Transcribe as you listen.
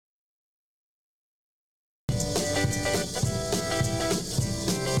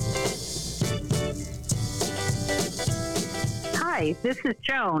Hi, this is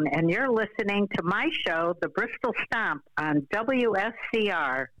Joan, and you're listening to my show, The Bristol Stomp, on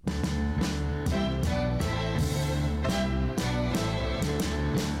WSCR.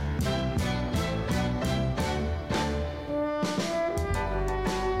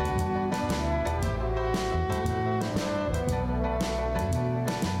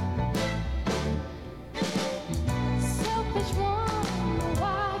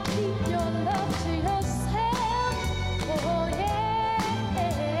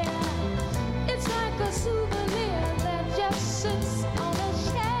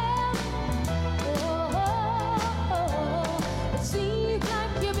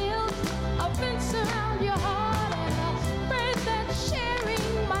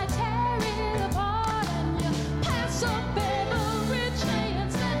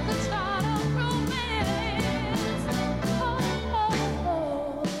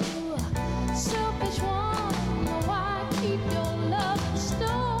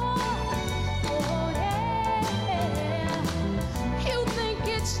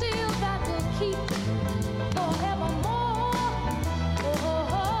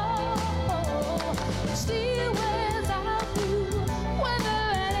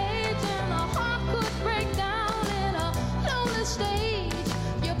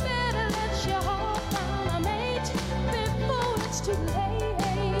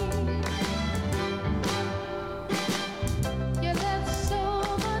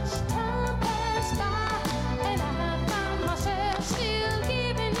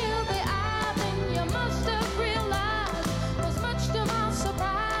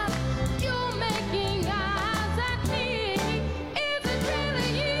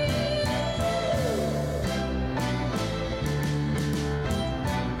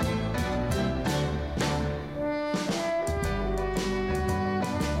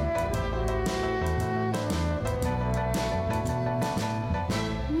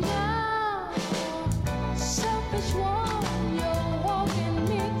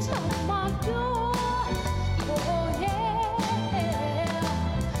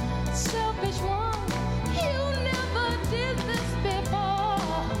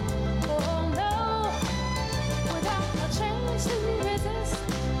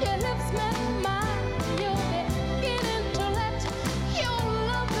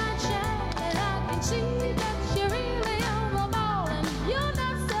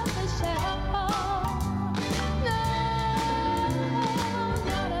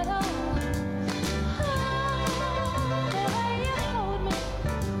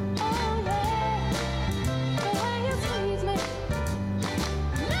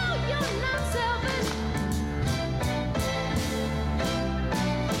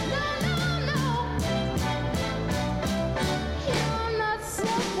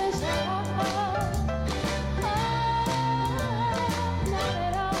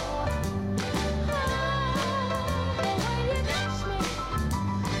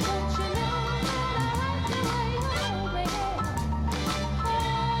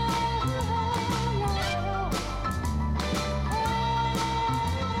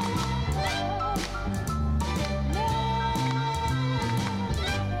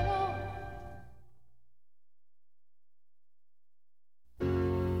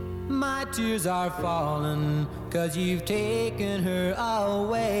 Tears are falling 'cause you've taken her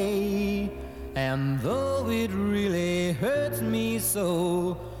away. And though it really hurts me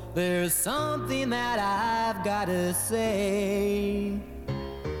so, there's something that I've gotta say.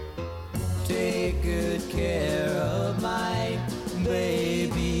 Take good care of my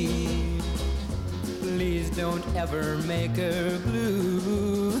baby. Please don't ever make her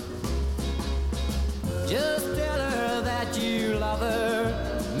blue. Just tell her that you love her.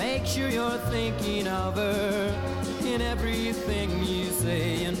 Make sure you're thinking of her in everything you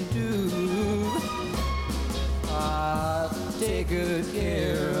say and do. Take good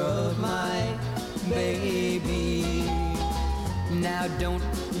care of my baby. Now don't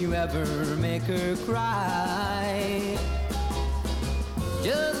you ever make her cry.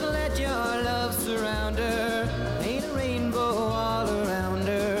 Just let your love surround her. Paint a rainbow all around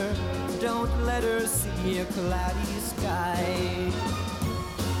her. Don't let her see a cloudy sky.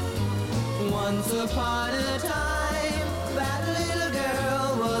 Once upon a time, that little girl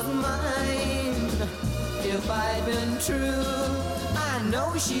was mine. If I'd been true, I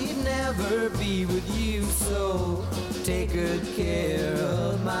know she'd never be with you. So take good care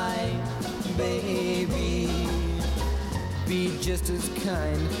of my baby. Be just as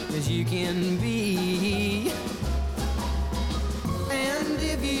kind as you can be. And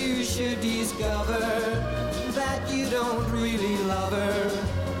if you should discover that you don't really love her,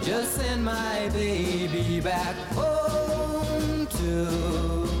 just send my baby back home to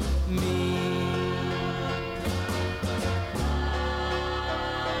to me.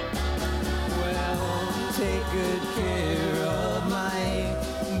 Well, take good care of my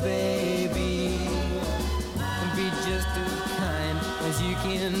baby. Be just as kind as you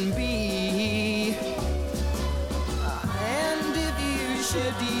can be. And if you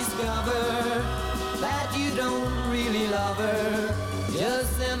should discover that you don't really love her,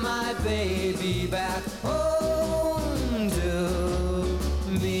 just send my baby back home to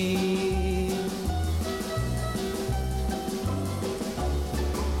me.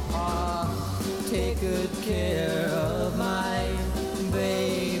 Take good care of my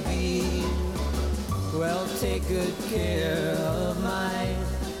baby. Well, take good care of my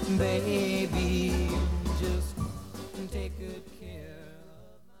baby. Just take good care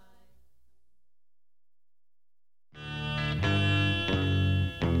of my...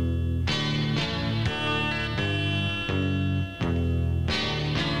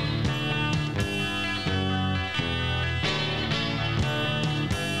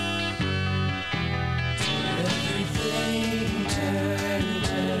 Everything turn,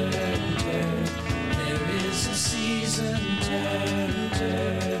 turn, turn. There is a season, turn,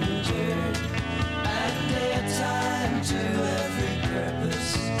 turn, turn. And a time to every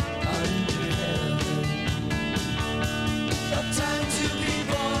purpose under heaven. A time to be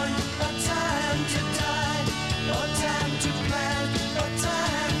born, a time to die, a time to plant, a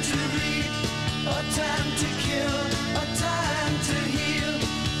time to reap, a time to kill, a time to heal,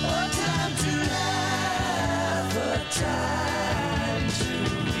 a time to laugh, a time to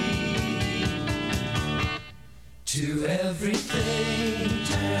weep. To everything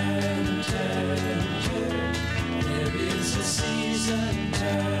turn, turn, turn. There is a season,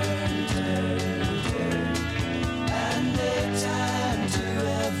 turn, turn, turn. And a time to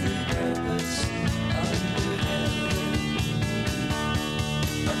every purpose under heaven.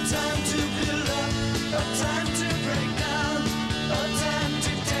 A time to build up, a time to break down, a time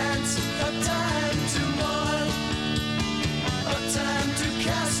to dance, a time to mourn, a time to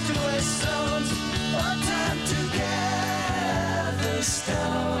cast away stones, a time to gather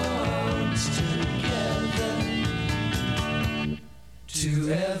stones together. To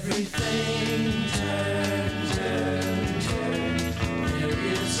everything turn, turn, turn. There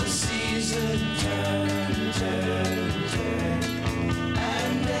is a season, turn, turn, turn.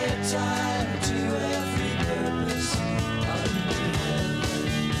 And a time to every purpose under heaven.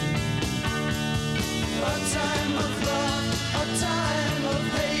 A time of love, a time of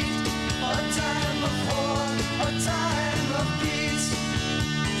hate, a time of war, a time of peace,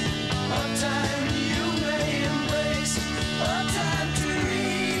 a time you may embrace, a time to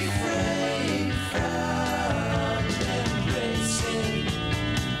refrain from embracing.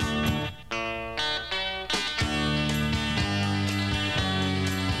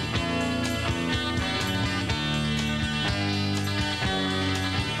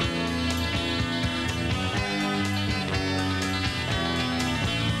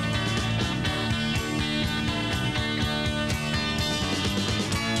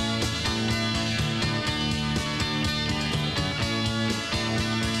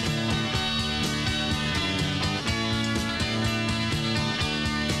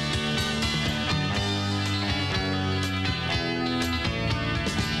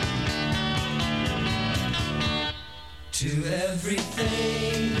 To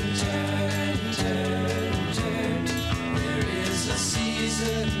everything turn, turn, turn. There is a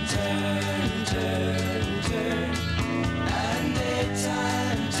season, turn, turn, turn. And a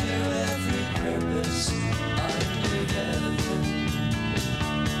time to every purpose under heaven.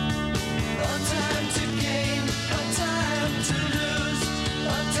 A time to gain, a time to lose,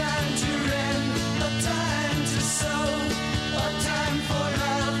 a time to rend, a time to sow, a time for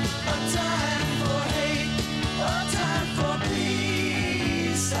love, a time for hate, a time for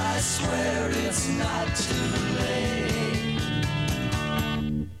peace. I swear it's not too late.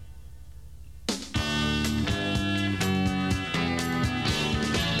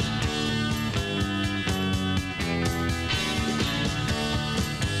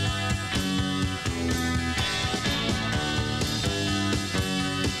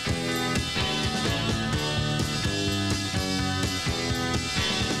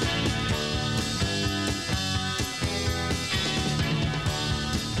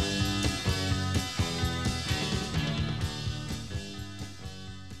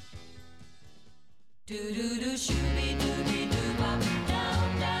 Do-do-do, shooby-dooby-doo-bop,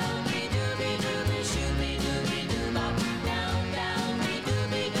 down, down, be-dooby-dooby, shooby-dooby-doo-bop, down, down,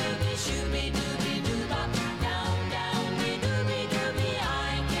 be-dooby-dooby, shooby-dooby-doo-bop, down, down, be-dooby-dooby.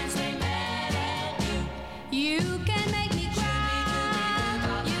 I can't stay mad at you. You can make me cry.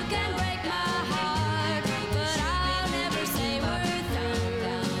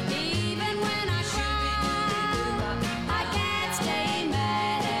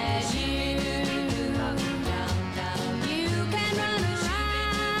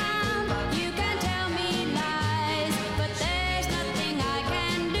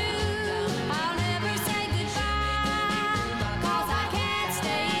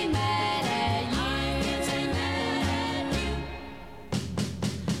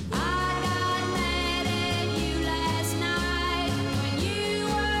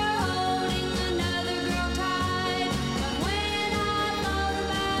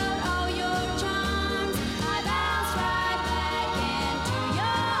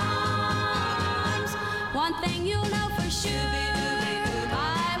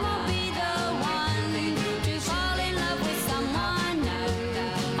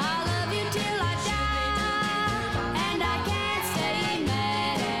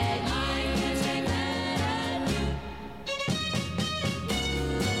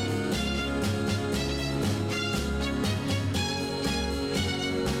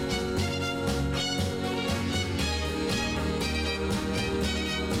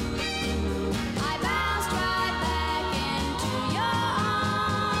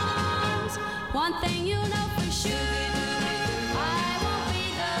 one thing you know for sure. I won't be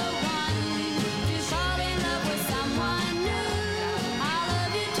the one to fall in love with someone new. I'll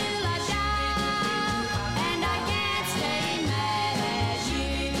love you till I die, and I can't stay mad at you.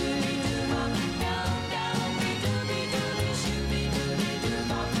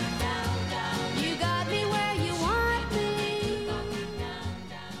 You got me where you want me.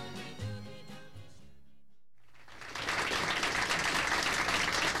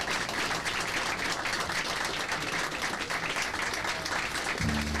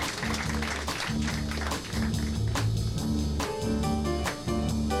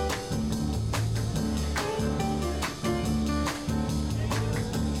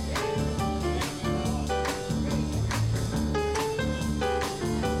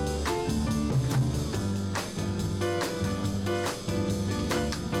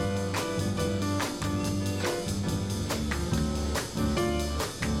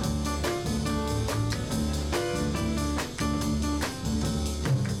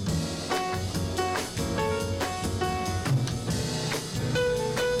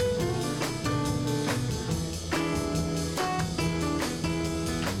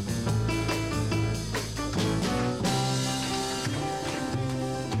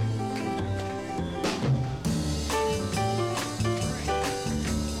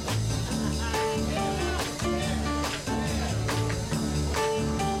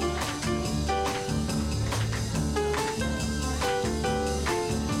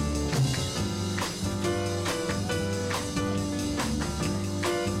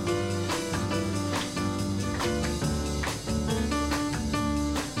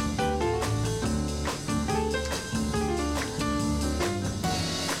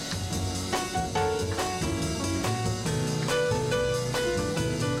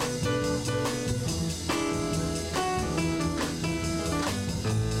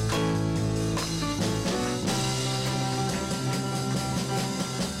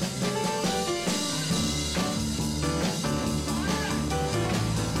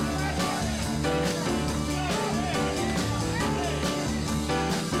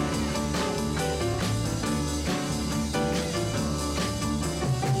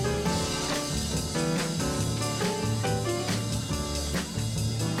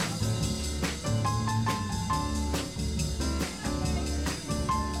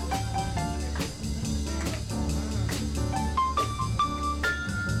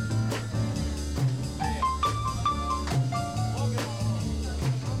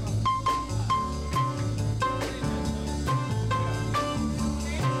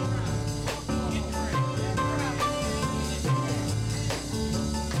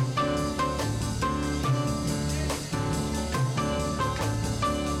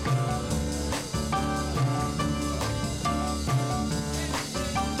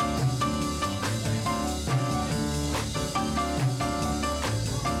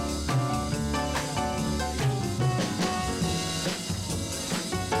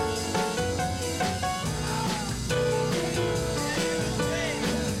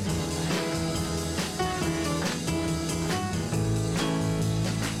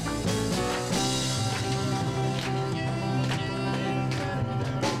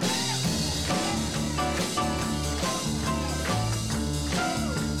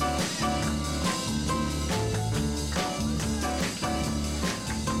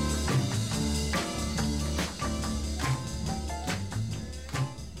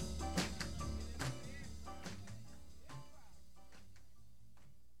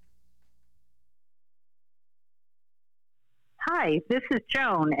 Hi, this is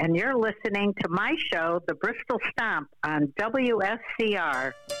Joan, and you're listening to my show, The Bristol Stomp, on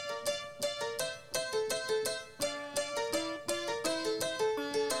WSCR.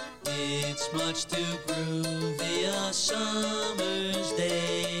 It's much too groovy a summer's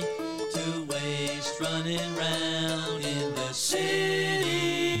day to waste running round in the city.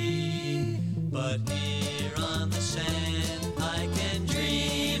 But here on the sand I can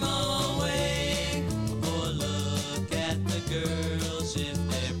dream away, or look at the girls if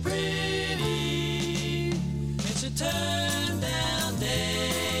they're pretty. It's a turn down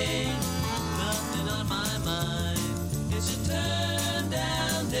day, nothing on my mind. It's a turn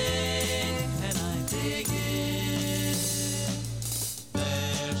down day, and I dig it.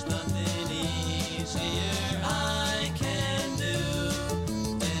 There's nothing easier I can do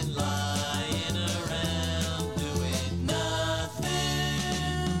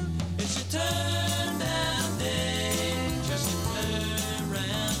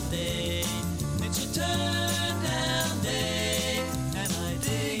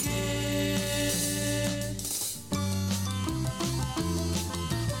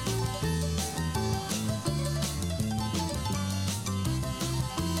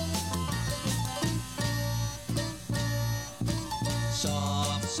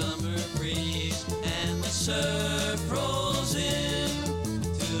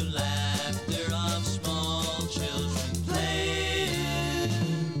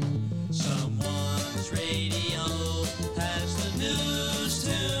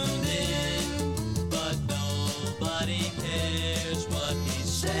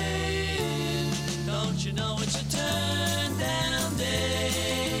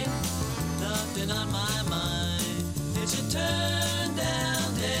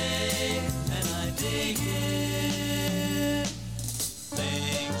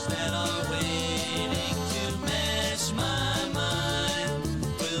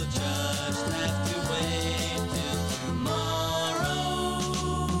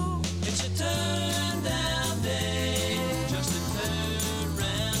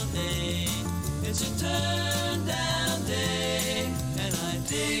turn down day, and I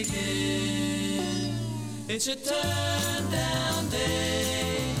dig it. It's a turn down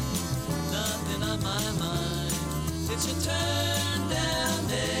day, nothing on my mind. It's a turn down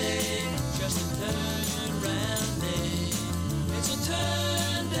day, just a turn round day. It's a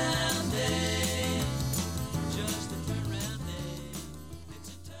turn down day, just a turn round day. It's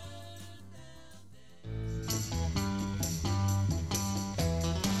a turn down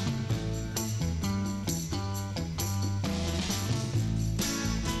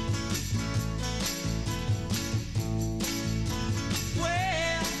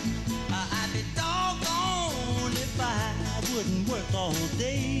Well, I'd be doggone if I wouldn't work all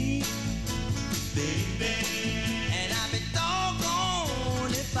day, baby. And I'd be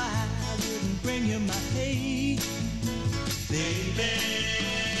doggone if I wouldn't bring you my pay, baby.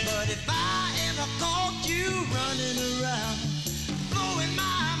 But if I ever caught you running around, blowing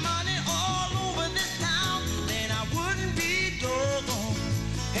my money all over this town, then I wouldn't be doggone.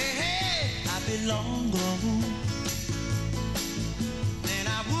 Hey, hey, I'd be long gone. Then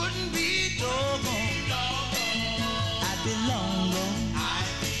I wouldn't be doggone. I'd be long gone.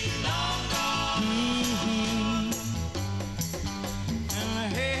 I'd be long gone.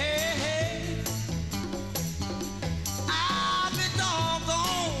 Hey, hey, hey. I'd be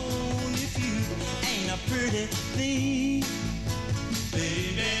doggone if you ain't a pretty thing,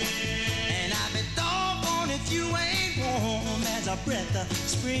 baby. And I'd be doggone if you ain't warm as a breath of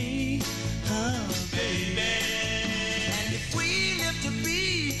spring, baby. And if we live to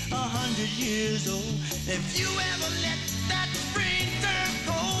be 100 years old, if you ever let that spring turn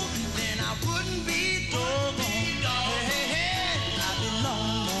cold, then I wouldn't be doggone. Hey, hey, I'd be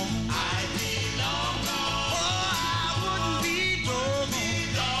long gone. I'd be long gone. Oh, I wouldn't be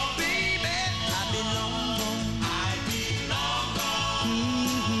doggone. Baby, I'd be long gone. I'd be long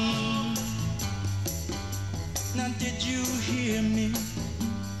gone. Now did you hear me?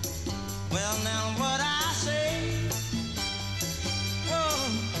 Well, now what I say,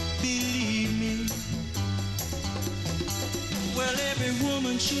 oh, believe me. Well, every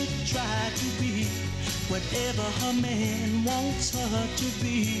woman should try to be whatever her man wants her to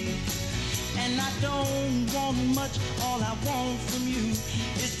be. And I don't want much, all I want from you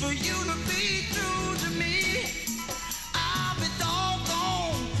is for you to be true to me. I'll be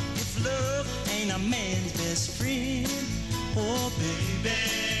doggone if love ain't a man's best friend, oh baby.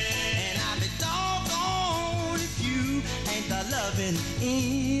 And I'll be doggone if you ain't the loving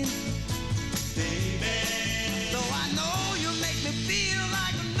end, baby. Though I know you make me feel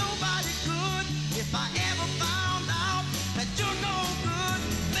like nobody could. If I ever found out that you're no good,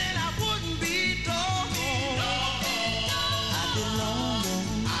 then I wouldn't be doggone. I'd be long gone.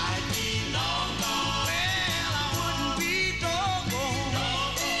 I'd be long gone. Well, I wouldn't be doggone.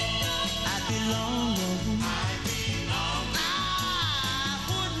 I'd be long gone. I'd be long gone. I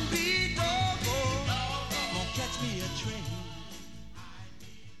wouldn't be doggone. Won't catch me a train.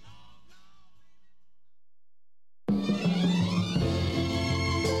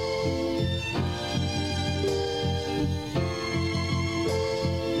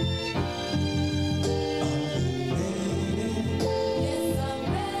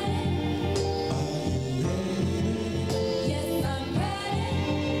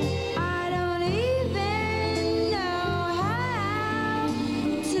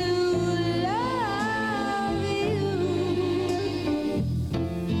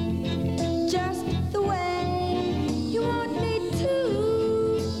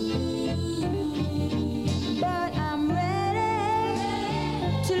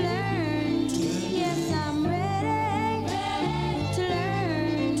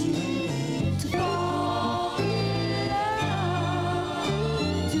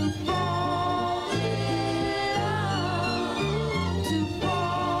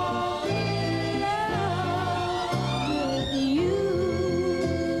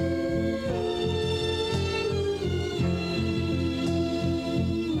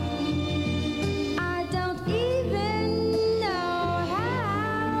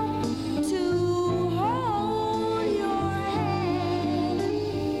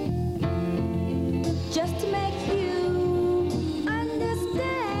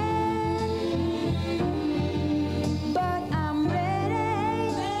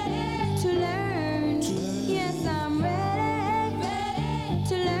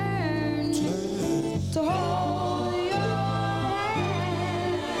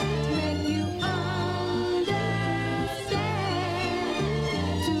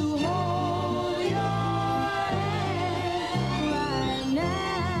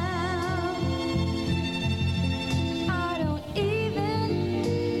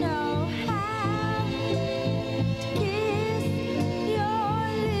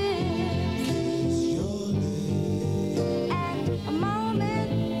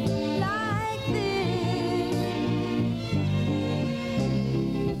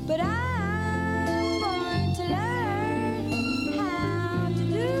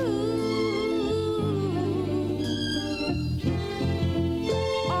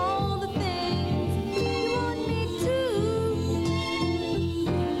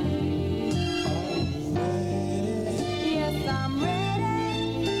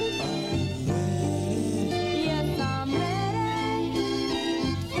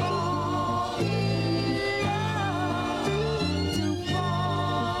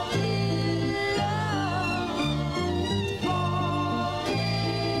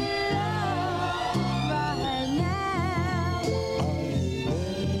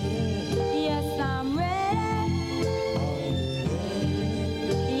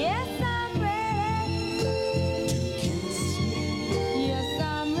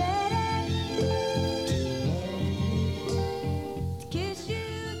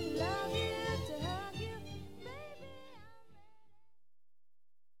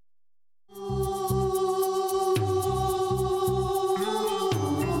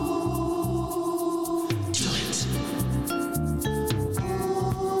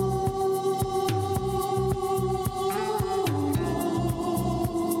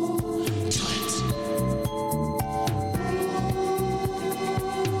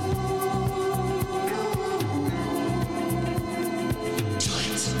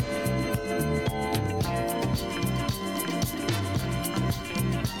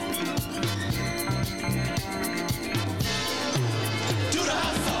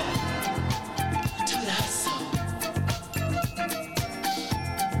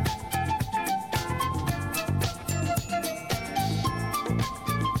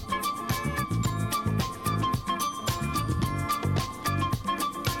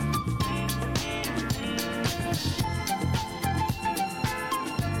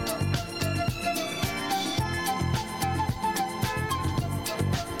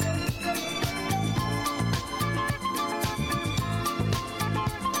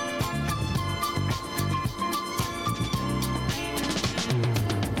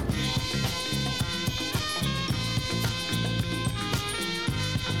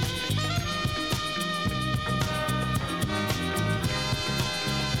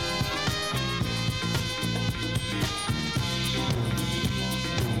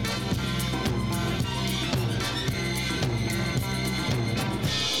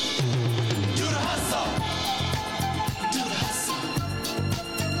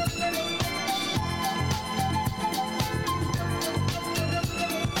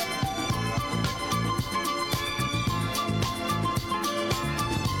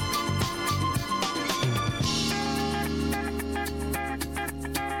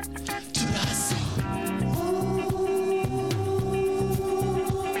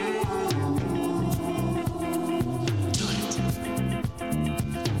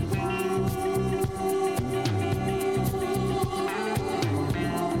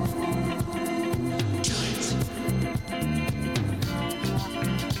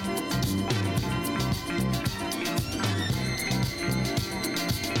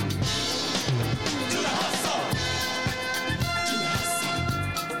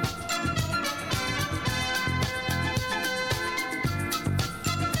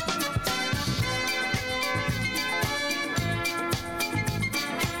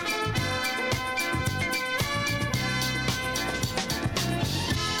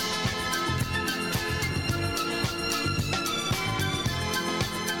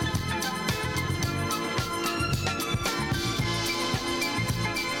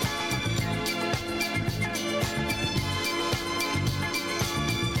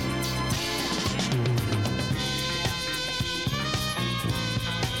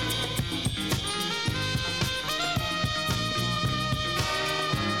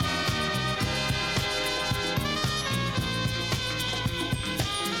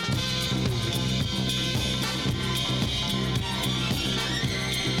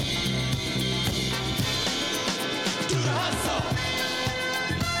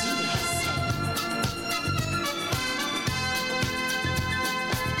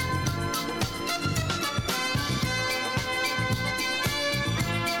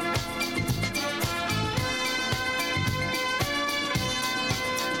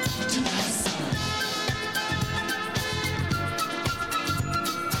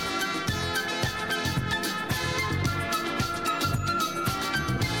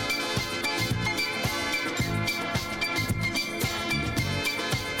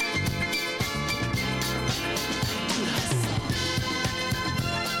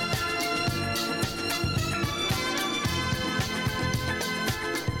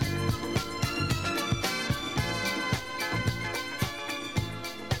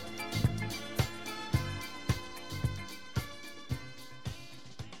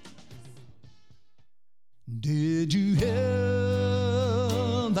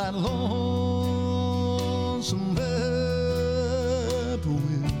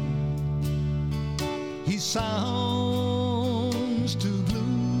 These sounds too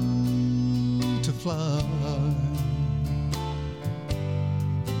blue to fly.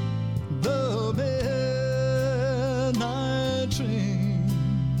 The midnight train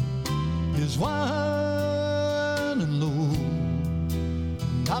is winding low,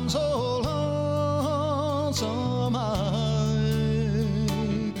 and I'm so lonesome I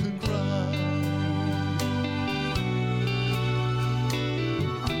could cry.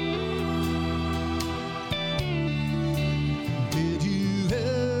 Did you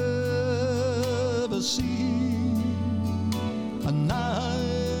ever see a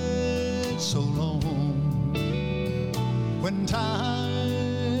night so long when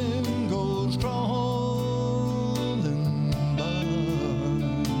time goes crawling by?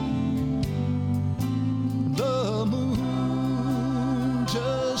 The moon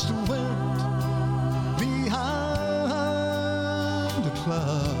just went behind a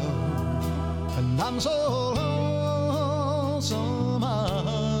cloud, and I'm so lonesome I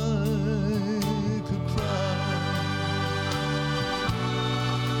could cry.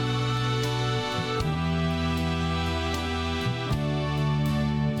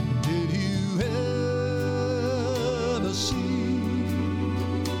 Did you ever see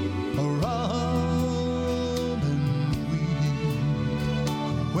a robin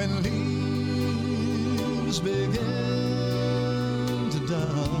weep when leaves begin to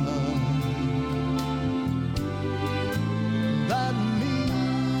die? That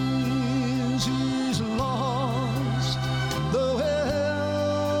means he's lost the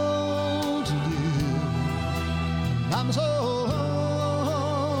will to live. I'm so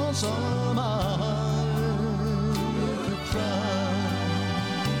lonesome I could cry.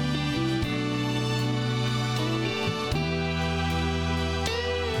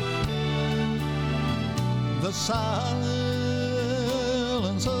 The silence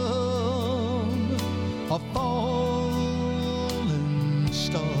of a falling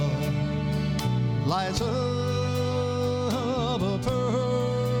star lights up a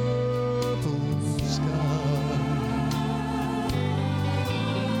purple sky,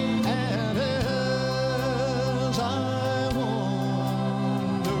 and as I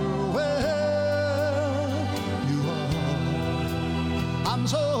wonder where you are, I'm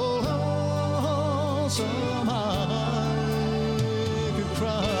so lonesome I could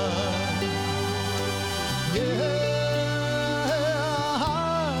cry. Yeah, I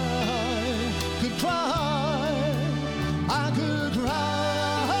could cry. I could cry.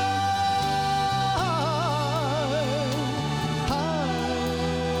 I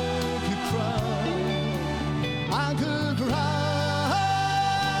could cry. I could cry.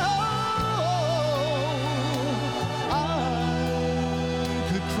 I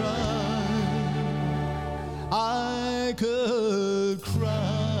could cry. I could cry.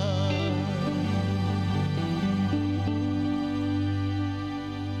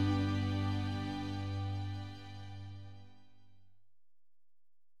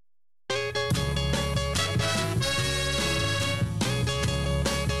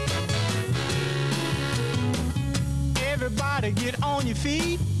 Everybody get on your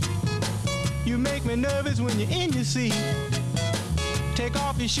feet. You make me nervous when you're in your seat. Take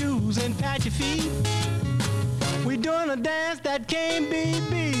off your shoes and pat your feet. We doing a dance that can't be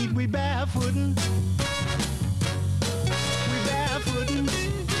beat. We barefootin'. We barefootin'.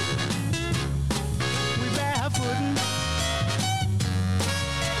 We barefootin'.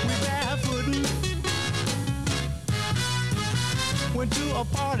 We barefootin'. Went to a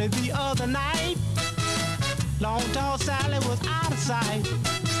party the other night. Long tall Sally was out of sight.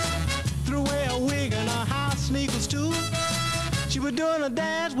 Threw away a wig and her house sneakers too. She was doing a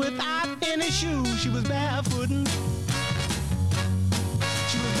dance without any shoes. She was barefootin'.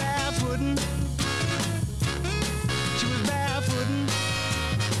 She was barefootin'. She was barefootin'.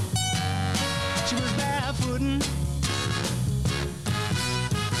 She was barefootin'.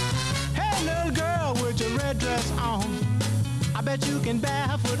 Hey little girl with your red dress on, I bet you can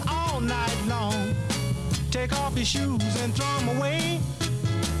barefoot all night long. Take off your shoes and throw them away.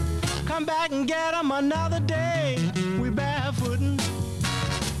 Come back and get them another day. We barefootin'.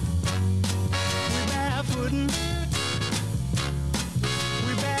 We barefootin'.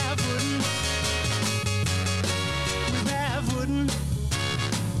 We barefootin'. We barefootin'.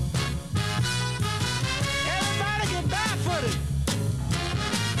 Everybody get barefooted.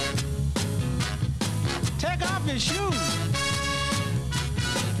 Take off your shoes.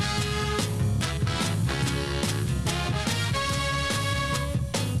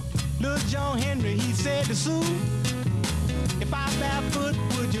 Little John Henry, he said to Sue, if I barefoot,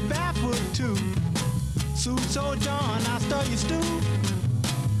 would you barefoot too? Sue told John, I stole your stew.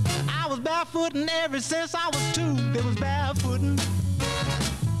 I was barefooting ever since I was 2. They was barefooting.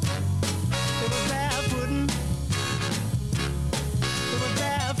 They was barefooting. They was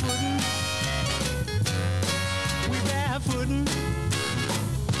barefooting. We barefooting.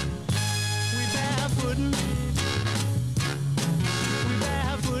 We barefooting. We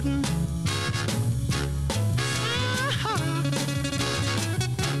barefooting.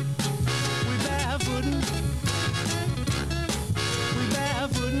 We barefooting. We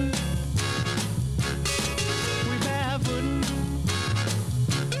barefooting. We barefooting.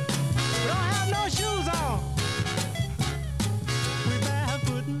 We don't have no shoes on. We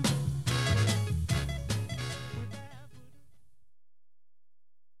barefooting.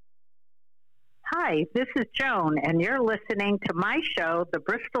 Hi, this is Joan, and you're listening to my show, The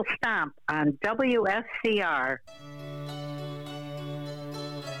Bristol Stomp, on WSCR.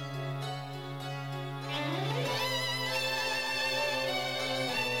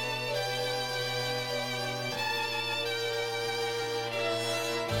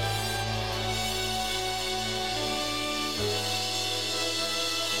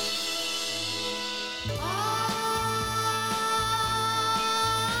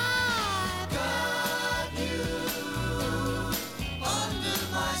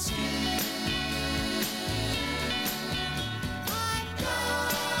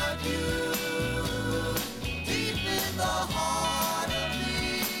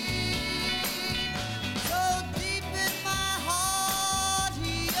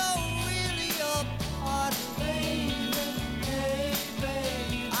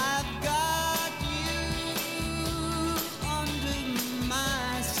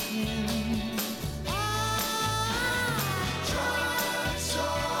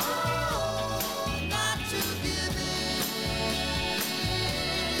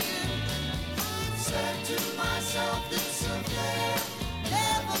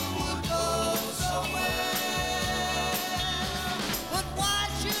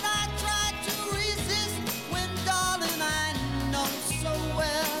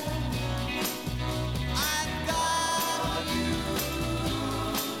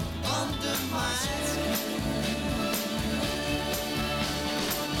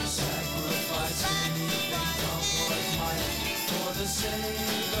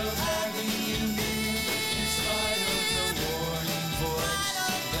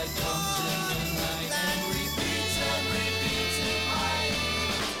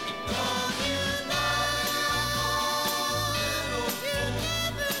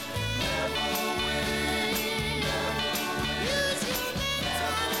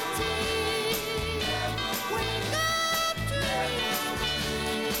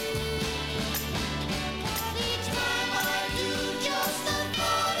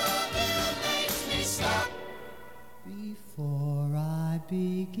 Before I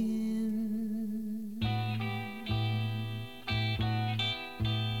begin,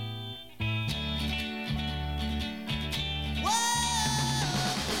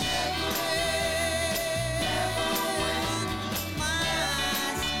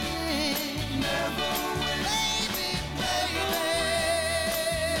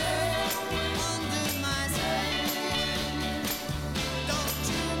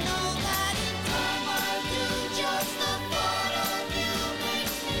 Just the thought of you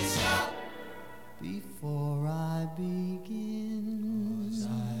makes me stop.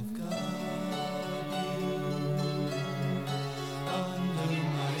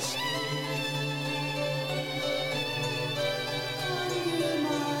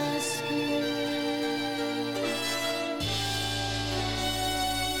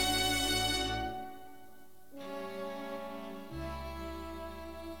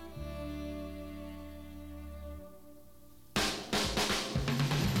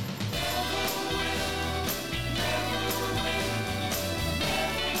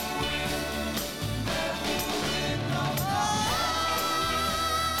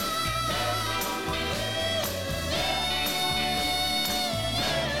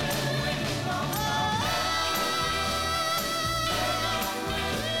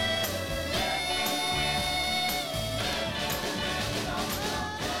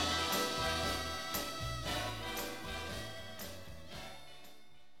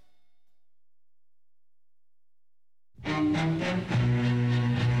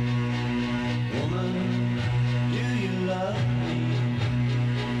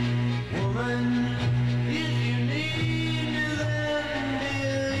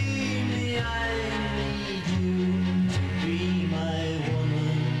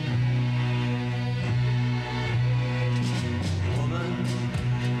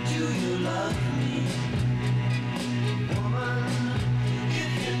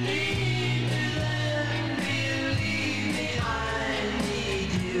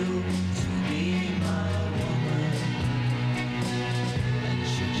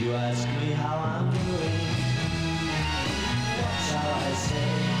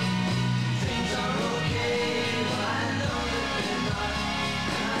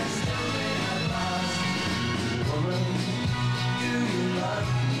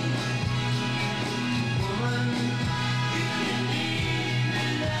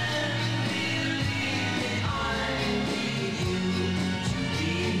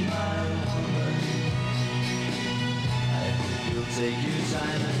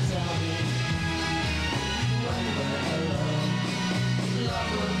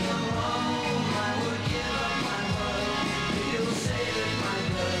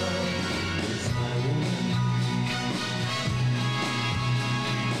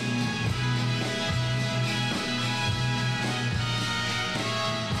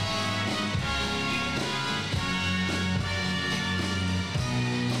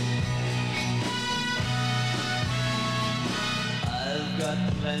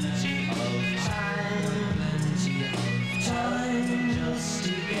 plenty of time just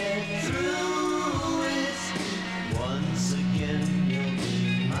to get through it. Once again you'll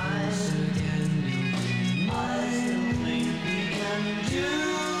be mine. I still think we can do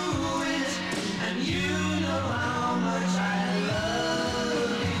it, and you know how much I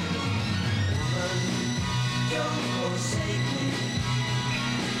love you. Woman, don't forsake me.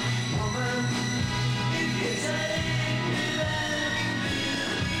 Woman, if you take me, then believe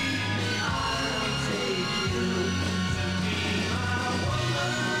me, I'll take you to be my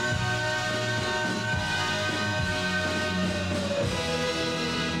woman.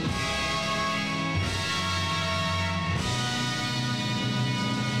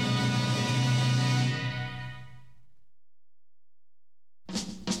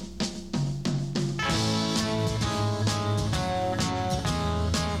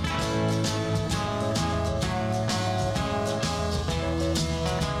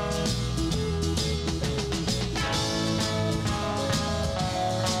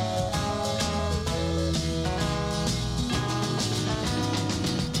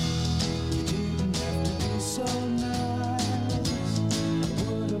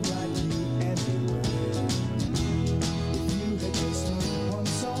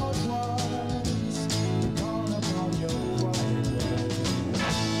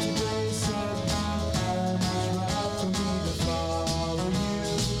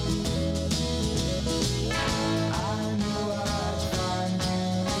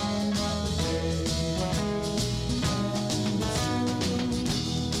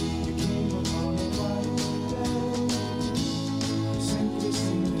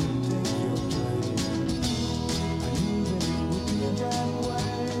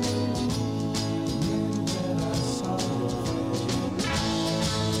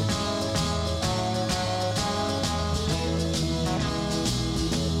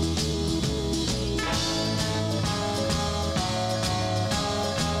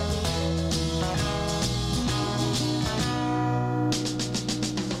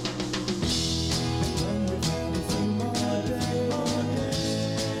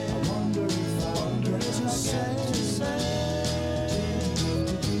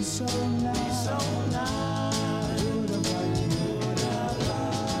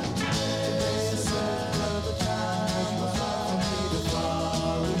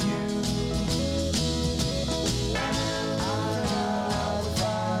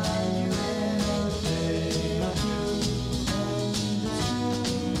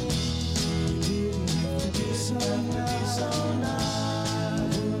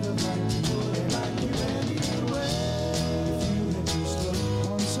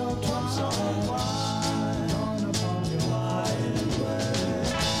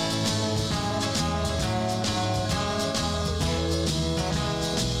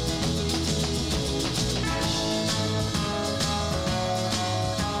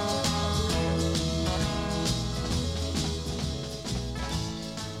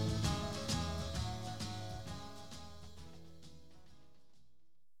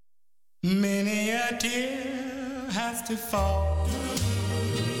 Many a tear has to fall,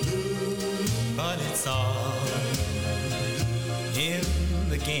 but it's all in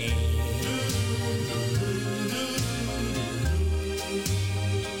the game.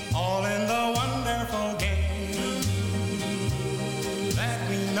 All in the wonderful game that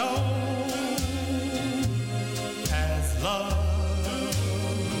we know as love.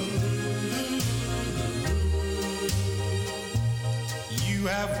 You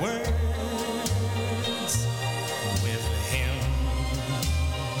have words with him,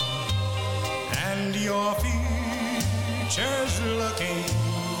 and your future's looking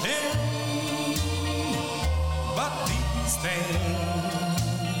dim. But these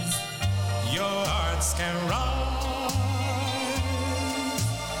things your hearts can rise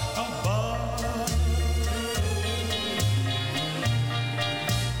above.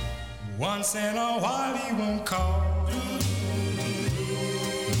 Once in a while he won't call,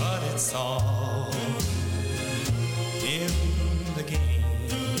 but it's all in the game.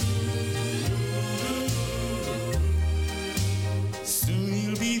 Soon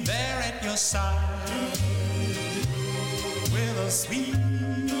he'll be there at your side with a sweet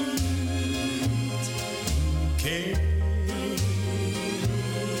bouquet.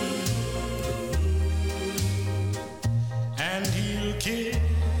 And he'll kiss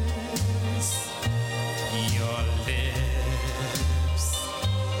your lips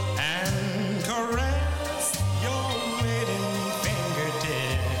and caress your waiting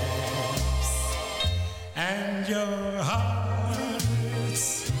fingertips, and your hearts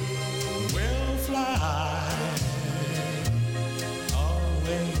will fly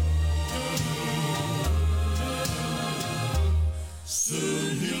away.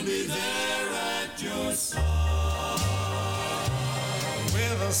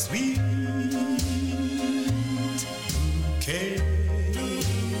 with a sweet bouquet.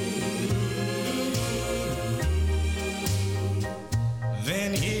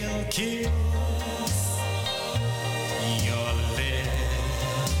 Then he'll kiss your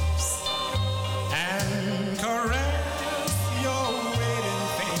lips and caress your waiting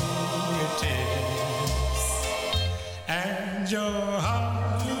fingertips, and your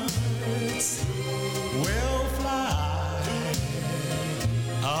hearts will fly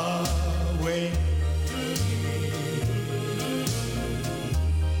away.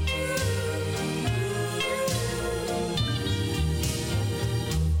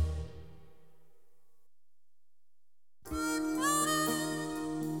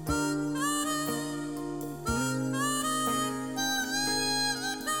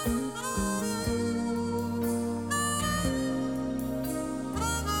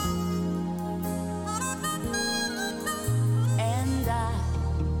 And I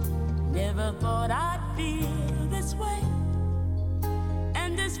never thought I'd feel this way.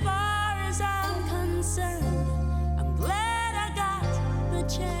 And as far as I'm concerned, I'm glad I got the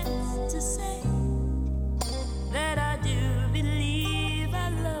chance to say that I do believe I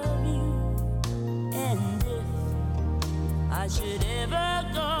love you. And if I should ever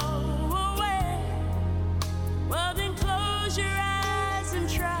go away, well then close your eyes and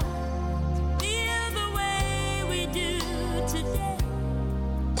try to feel the way we do today.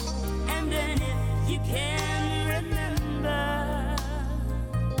 And then if you can remember,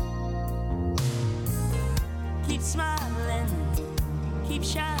 keep smiling, keep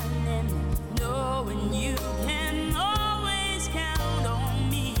shining, knowing you can always count on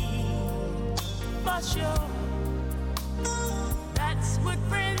me. For sure, that's what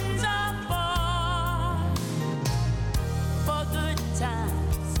friends are for good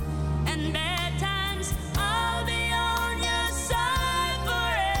times and bad times. I'll be on your side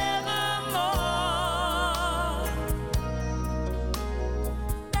forevermore.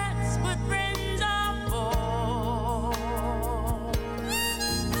 That's what friends are for.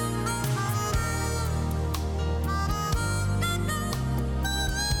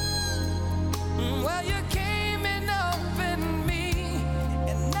 Well, you came and opened me,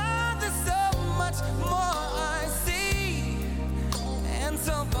 and now there's so much more I see. And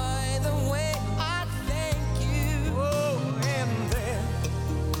so, by the way, I thank you. Oh, and then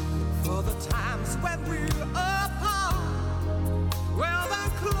for the times when we're apart, well, then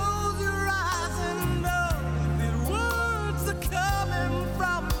close your eyes and know the words are coming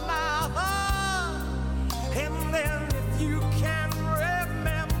from my heart. And then if you can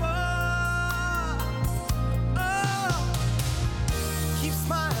remember, oh, keep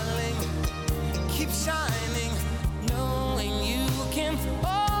smiling, keep shining, knowing you can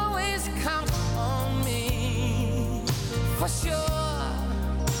always count on me. For sure,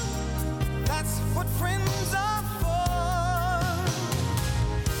 that's what friends are for.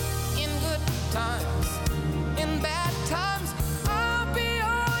 In good times, in bad times, I'll be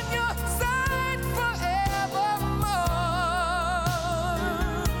on your side forevermore.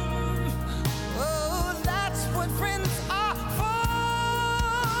 Oh, that's what friends are for.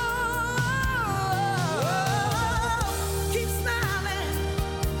 Keep smiling,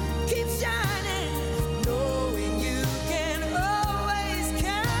 keep shining, knowing you can always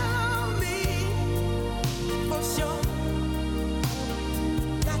count on me. For sure,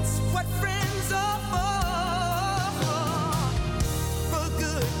 that's what friends are for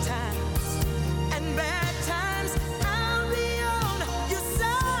good times and bad times. I'll be on your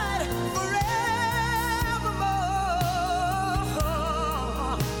side forevermore.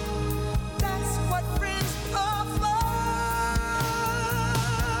 That's what friends are for.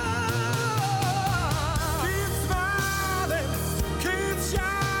 Keep smiling, keep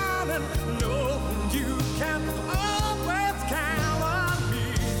shining, knowing you can always count on me.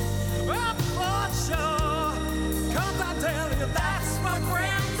 Oh, for sure, 'cause I tell you that's what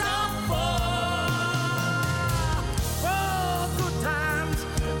friends are for. For good times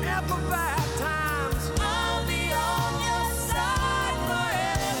and for bad times, I'll be on your side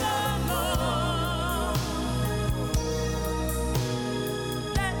forevermore.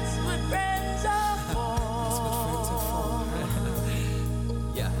 That's what friends are for.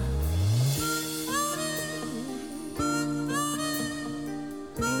 Yeah.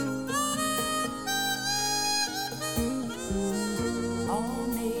 On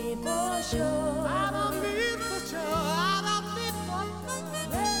me for sure. I don't need for sure. I don't need for sure.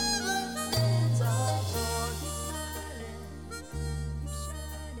 That's what friends are for. Keep smiling, keep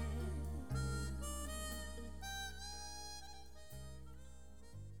shining.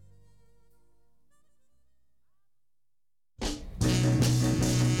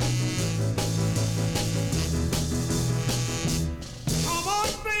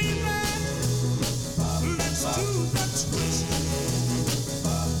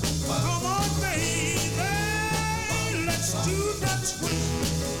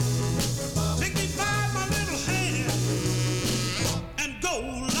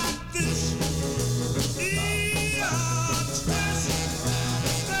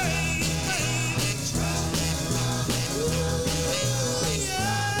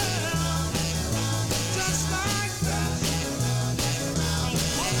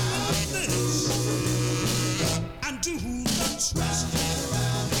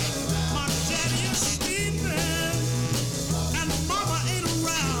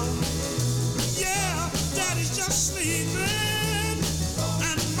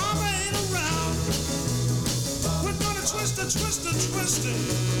 twisting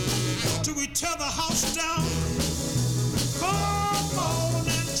till we tear the house down. Come on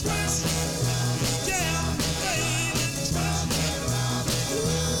and twist, yeah, baby, twist.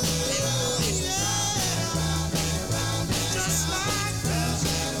 Ooh, yeah, just like this.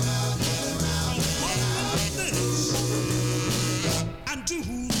 Come on this and do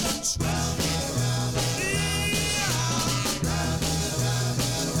the twist.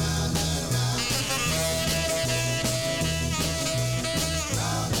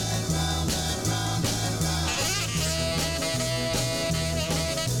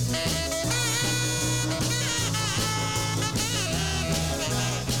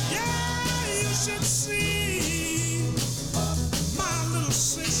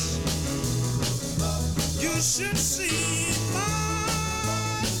 You should see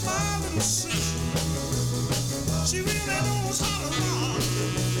my little sister. She really knows how to rock.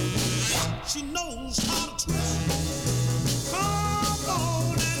 She knows how to twist. Come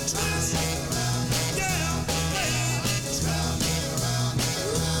on and twist. Yeah, baby, twist.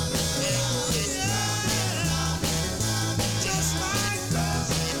 Yeah, just like this.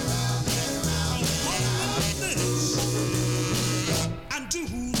 Come on this and do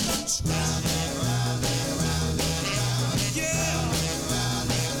the twist.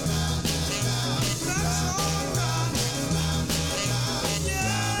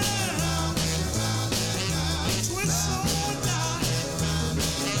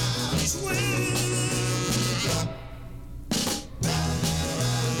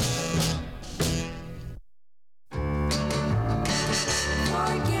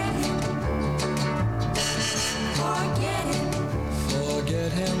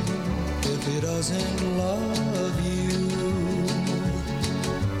 Doesn't love you.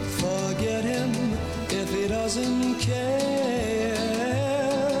 Forget him if he doesn't care.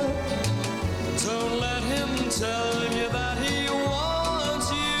 Don't let him tell you that he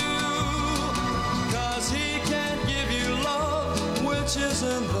wants you, 'cause he can't give you love which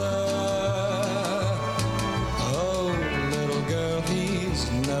isn't there. Oh, little girl, he's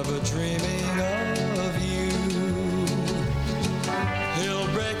never dreaming of you. He'll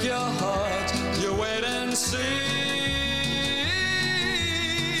break your heart, you wait and see.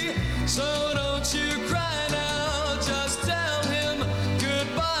 So don't you cry now, just tell him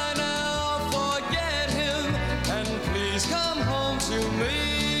goodbye now. Forget him and please come home to me.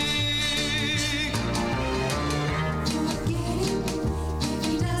 Forget him if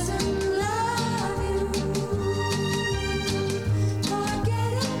he doesn't love you.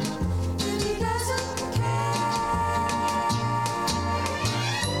 Forget him if he doesn't care.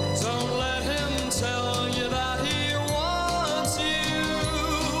 Don't let him tell you that he wants you,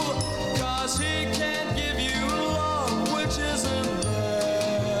 'cause he can't give you love which isn't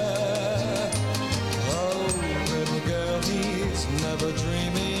there. Oh, little girl, he's never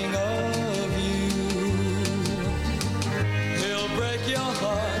dreaming of you. He'll break your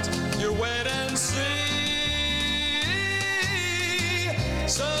heart, you wait and see.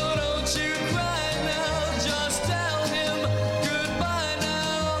 So don't you cry now, just tell him goodbye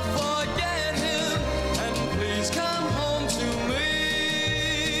now. Forget him and please come home to me.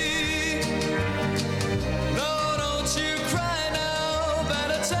 No, don't you cry now,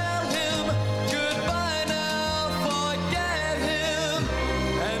 better tell him goodbye now. Forget him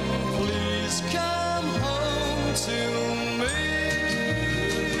and please come home to me.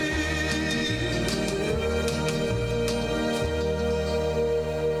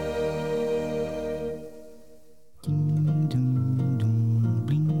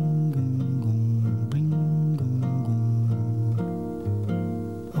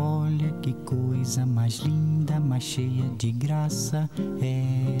 Olha que coisa mais linda, mais cheia de graça.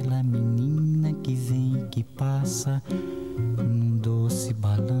 Ela, menina que vem e que passa num doce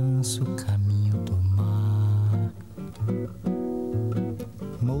balanço, caminho do mar.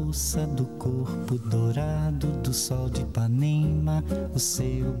 Moça do corpo dourado do sol de Ipanema, o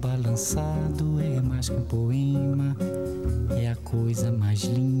seu balançado é mais que um poema. É a coisa mais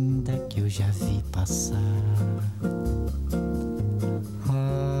linda que eu já vi passar.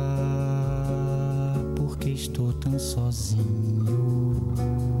 Ah, porque estou tão sozinho.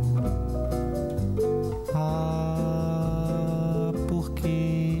 Ah,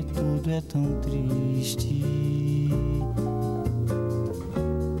 porque tudo é tão triste.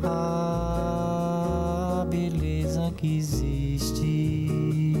 A beleza que existe,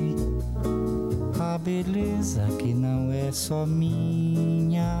 a beleza que não é só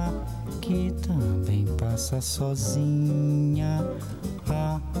minha, que também passa sozinha.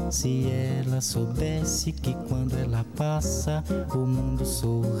 A Se ela soubesse que quando ela passa, o mundo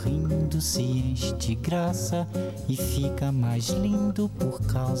sorrindo se enche de graça e fica mais lindo por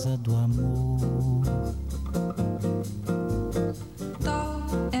causa do amor. Tall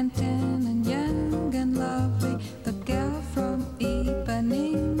and tan and young and lovely, the girl from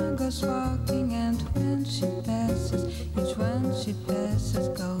Ipanema goes walking, and when she passes, each one she passes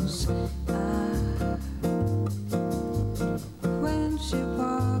goes ah. When she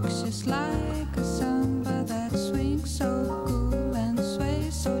walks, she's like a samba that swings so cool and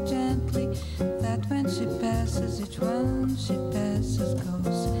sways so gently, that when she passes, each one she passes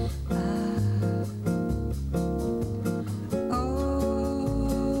goes ah.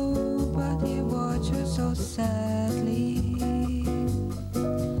 So sadly,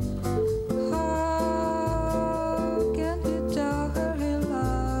 how can he tell her he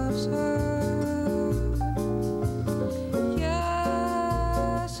loves her?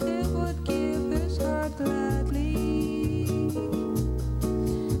 Yes, he would give his heart gladly,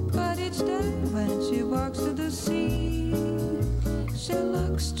 but each day when she walks to the sea, she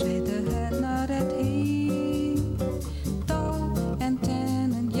looks straight ahead, not at him. Tall and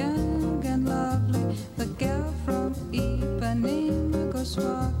tan and young and lovely, the girl from Ipanema goes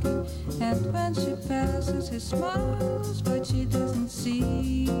walking, and when she passes, he smiles, but she doesn't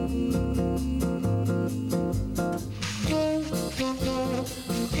see.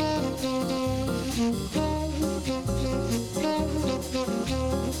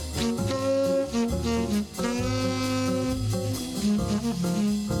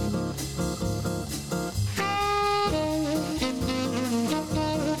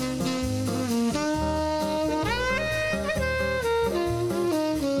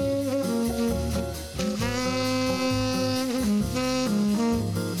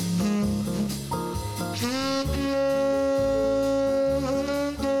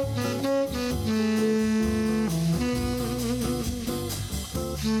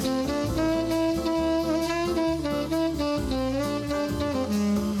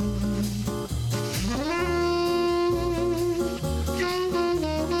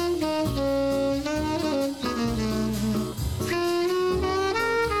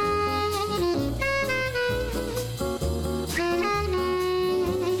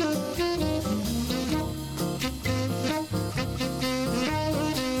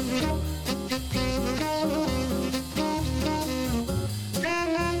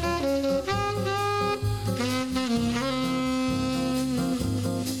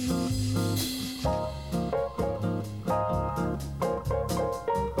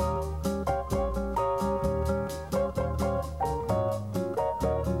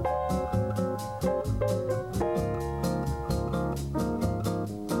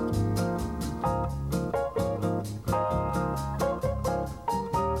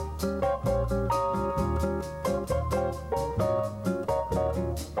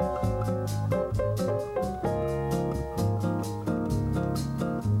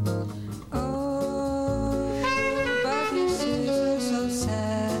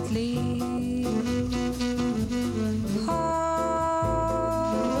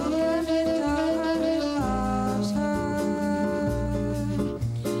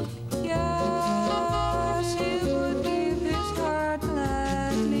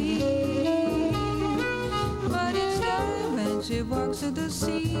 She walks to the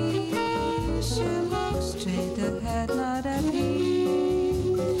sea, she looks straight ahead, not at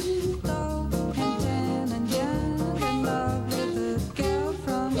him. Tall and tan and young and lovely, the girl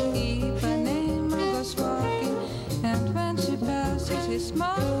from Ipanema goes walking, and when she passes, he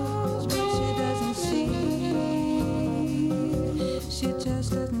smiles, but she doesn't see. She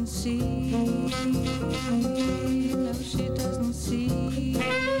just doesn't see. No, she doesn't see.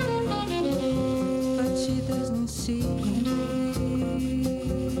 But she doesn't see.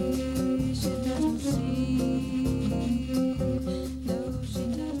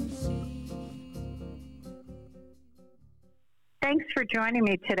 Thanks for joining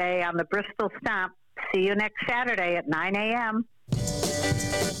me today on the Bristol Stomp. See you next Saturday at 9 a.m.